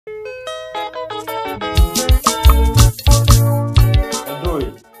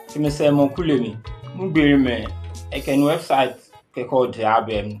me say mo kulemi mo gbere me e ken website ke called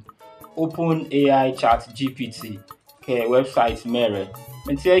OpenAI ChatGPT ke website mere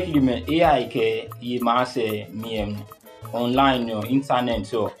nti e kiri me AI ke yi ma se miem online no internet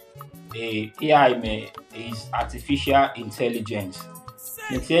so AI me is artificial intelligence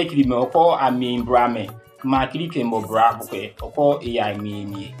nti e kiri me oko amin bra me ma kiri ke mo bra ke oko AI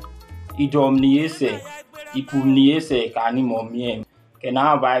mi Ijaw ni ese ipum ni ese ka ni mo miem ke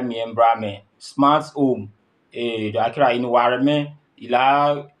na ba miem bra me smart home dakira ini ware me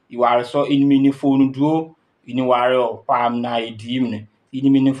ila iware so ini mini phone duo ini ware o pam na idim ne ini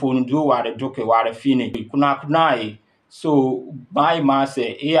mini phone duo ware doke ware fini kuna so by ma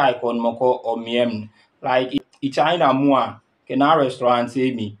say AI kon moko o miem like I China mua ke na restaurant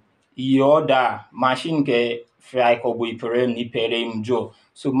mi I order machine ke fry ko boy perem ni perem jo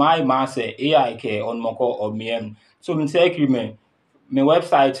so my ma say AI ke on moko o miem so me say me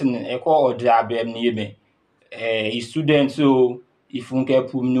website ne e ko o abem ni me I student so ifunke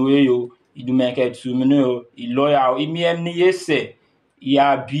pum no yo idumeke tum no I lawyer I miem ni yese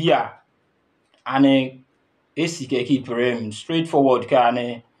ya bia ane esi ke keep straightforward ka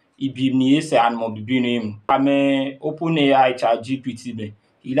ane ibim ni yese an mo bibinim ame OpenAI ChatGPT me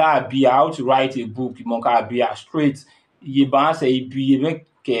ila be how to write a book monka be straight ye ban say be make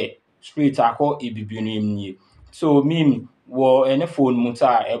straight akọ ibibinim ni so mim wo any phone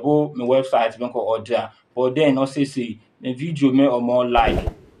muta ebo me website me ko order but then no say the video me or more like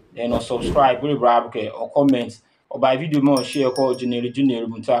then or subscribe we brab ke or comment or by video me or share ko general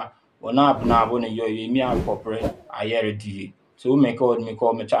muta or na abuna ne yo mi akopre ayere di so me call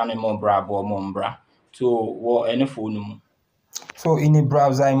me channel more brab or more bra so wo any phone mu. So in a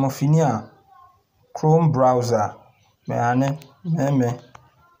browser I'm finia Chrome browser me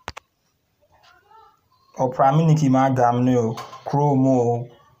or praminiki magam no Chrome o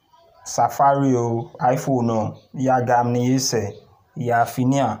Safari o iPhone no ya gam ni yese ya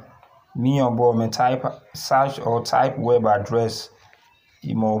finia me or me type search or type web address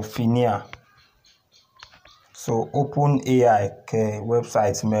imo finia so OpenAI ke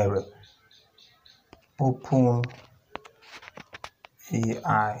website mere OpenAI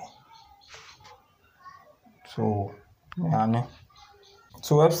so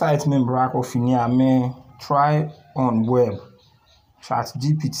website me bra ko finia me try on web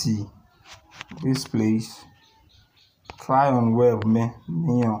ChatGPT this place try on web me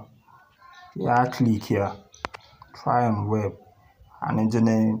ya click here try on web and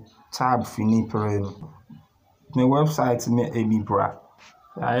then tab fini pre me website me bra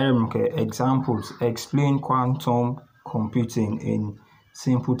I am examples explain quantum computing in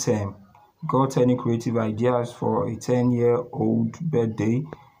simple terms. Got any creative ideas for a 10-year-old birthday?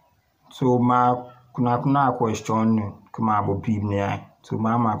 So ma kuna question kuma bo bibnia so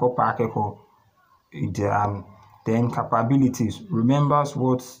ma ko pack ko then capabilities remembers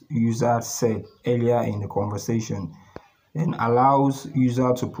what user said earlier in the conversation and allows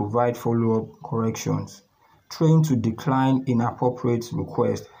user to provide follow-up corrections. Train to decline inappropriate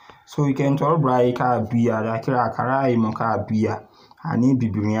requests. So you can tell Braika Bia, Dakira Karai Moka Bia, and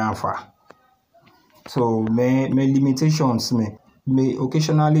Bibrianfa. So may limitations may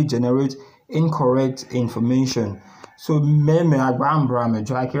occasionally generate incorrect information. So me agbambra me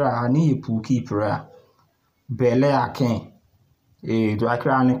Dakira ani puki pra bele aken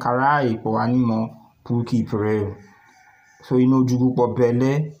Dakira ni Karai po animo puki pra. So jugu po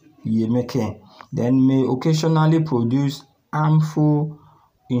bele ye meken. Then may occasionally produce harmful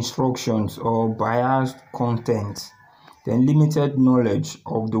instructions or biased content. Then limited knowledge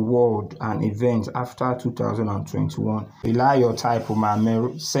of the world and events after 2021. Rely your type of my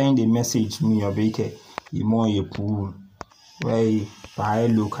send a message me your baker. You more your pool. Where by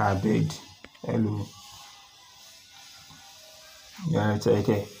look at bed. Hello. Yeah,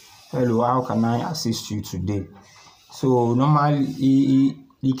 okay. Hello, how can I assist you today? So normally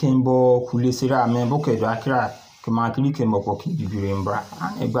he can bo kulesira me boke do akira kema kili can bo koki bibimbra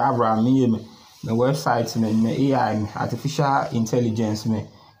and e bra me website me AI artificial intelligence me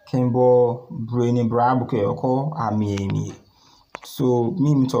can bo brain bra boke oko ami so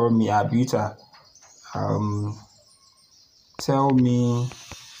me told me abuta tell me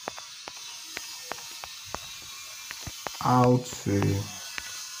how to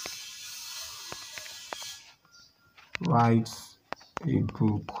write a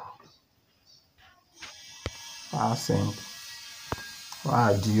book. Passing.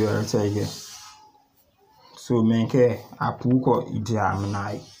 Why do you ever take it? So menke apuko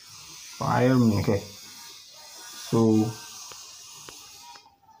idiamnai. Why menke? So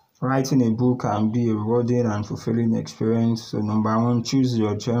Writing a book can be a rewarding and fulfilling experience. So number one, choose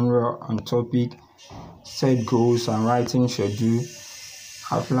your genre and topic, set goals and writing schedule,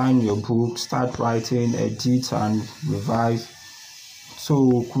 outline your book, start writing, edit and revise.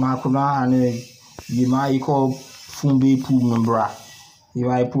 So kuna and you might call Fumbi Poo number. If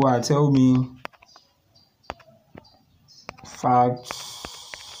I put tell me facts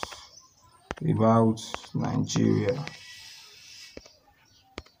about Nigeria.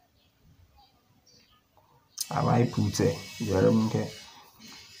 Have I put it? Okay.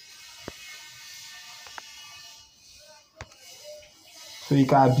 So you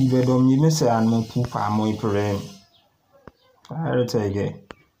can be bedom you miss and more poop and more prem. I tell you.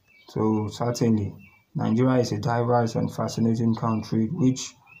 So certainly Nigeria is a diverse and fascinating country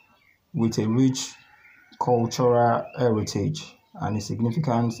which with a rich cultural heritage and a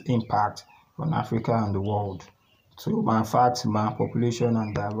significant impact on Africa and the world. So my facts, my population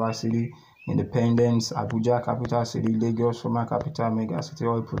and diversity, independence, Abuja capital city, Lagos former capital, mega city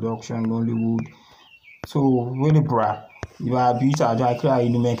oil production, Nollywood. So really bra, you are beat at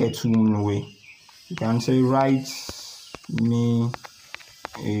you make it two way. You can say write me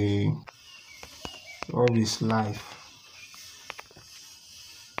a all this life.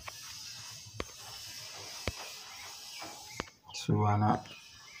 So and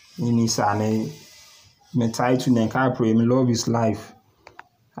in Isane, me title ne capre, me love is life.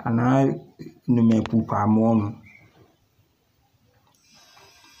 And I no me pupa mom.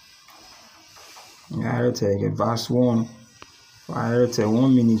 I take verse 1. I take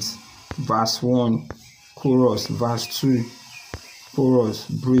 1 minute. Verse 1, chorus, verse 2, chorus,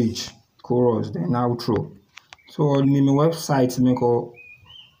 bridge, chorus, then outro. So on my website, me ko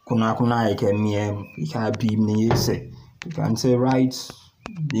kuna I can you can be me say. You can say write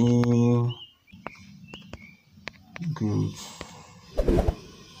being good.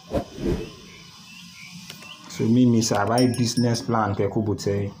 So me miss I buy business plan ke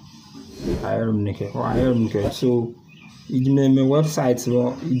kubote. I so you name my website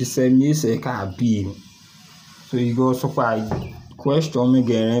so the same you say can be. So you go so far question me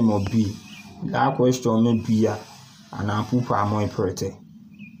get or B. That question me be and I put more pretty.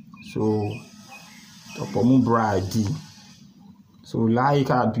 So topomu bradi. So like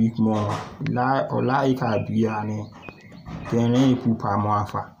a big more like a be ane then I pupa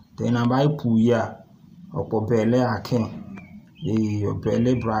more then I buy puya or belle a ken. Your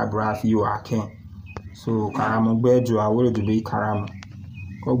belly bra you are ken. So karamo bejo I will to be karamo.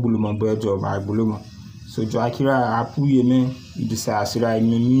 Ko bulumo bejo by bulumo. So Joakira apuye me idisasira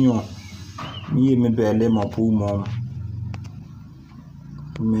me belle mo pu mom.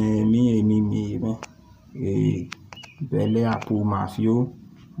 Me belle apu mafio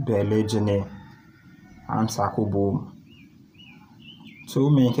belle jene answer ko boom. So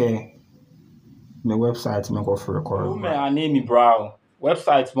make my website me go for record. Me anemi brow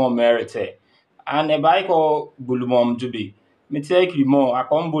website more merite and a bike or bulumom jubi. Me take you more a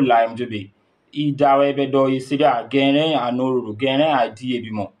combo lime jubi. Ijaw ebedo isida gene anoro gene idea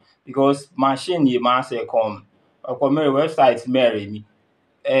bimo because machine ye mass come or website marry me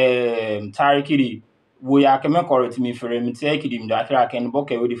tarikiri we akeme correct me for me take him that I can book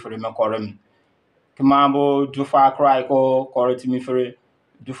away for me correct Kimambo do far cry ko correct me for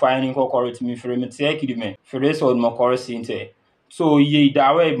do finding ko correct me for me take him for this on my correct sinte so ye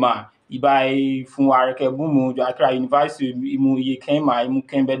dawe ma ibai funware ke bumu Accra University imu ye kema imu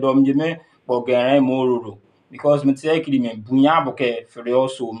kembe dom jeme bogere mororo because me take him bunya boke for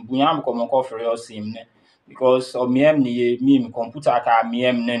also bunya ko mo for also ne because o miem ni ye mi computer ka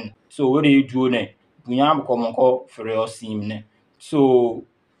miem nen so what do you do ne bunya ko mo for also ne so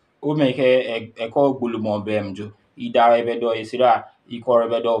o make a call bulumon bemjo ida ebedo isira ikore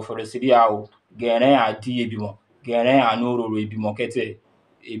bedo for the city ao gene adi ebimo gene anoro ebimo kete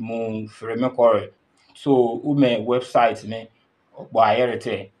emu frame kore so ume website me ogbo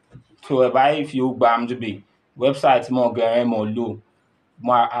ayerete so if if you gbam to be website mo gene mo low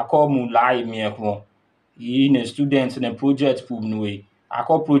ma akọ mu lai mi ekmo in a student in a project pool no way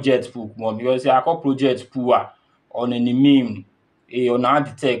akọ project pool mo because akọ project pool on any meme on our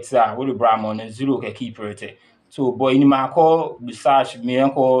detect what the bram on a zero ke keep it so but in my call research me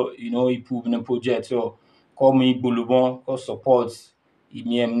enko improve in a project so call me bulubon call support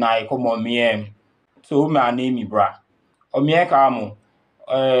imiem na come on me so my name bra o me ka mo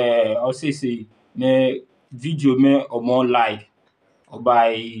o say me video me o more like or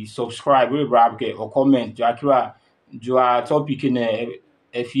by subscribe or comment Jakira Joa topic in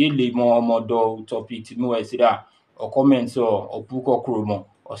a field more do topic no or comment or book or chromo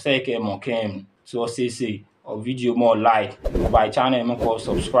or say came or came so say or video more like or by channel me call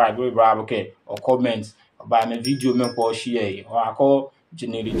subscribe we bra okay or comment or by my video me call share or I call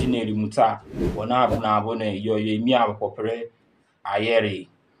generally muta or na abuna yo mi abopere ayere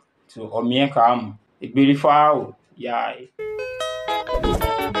so o mi e kam e verify yeah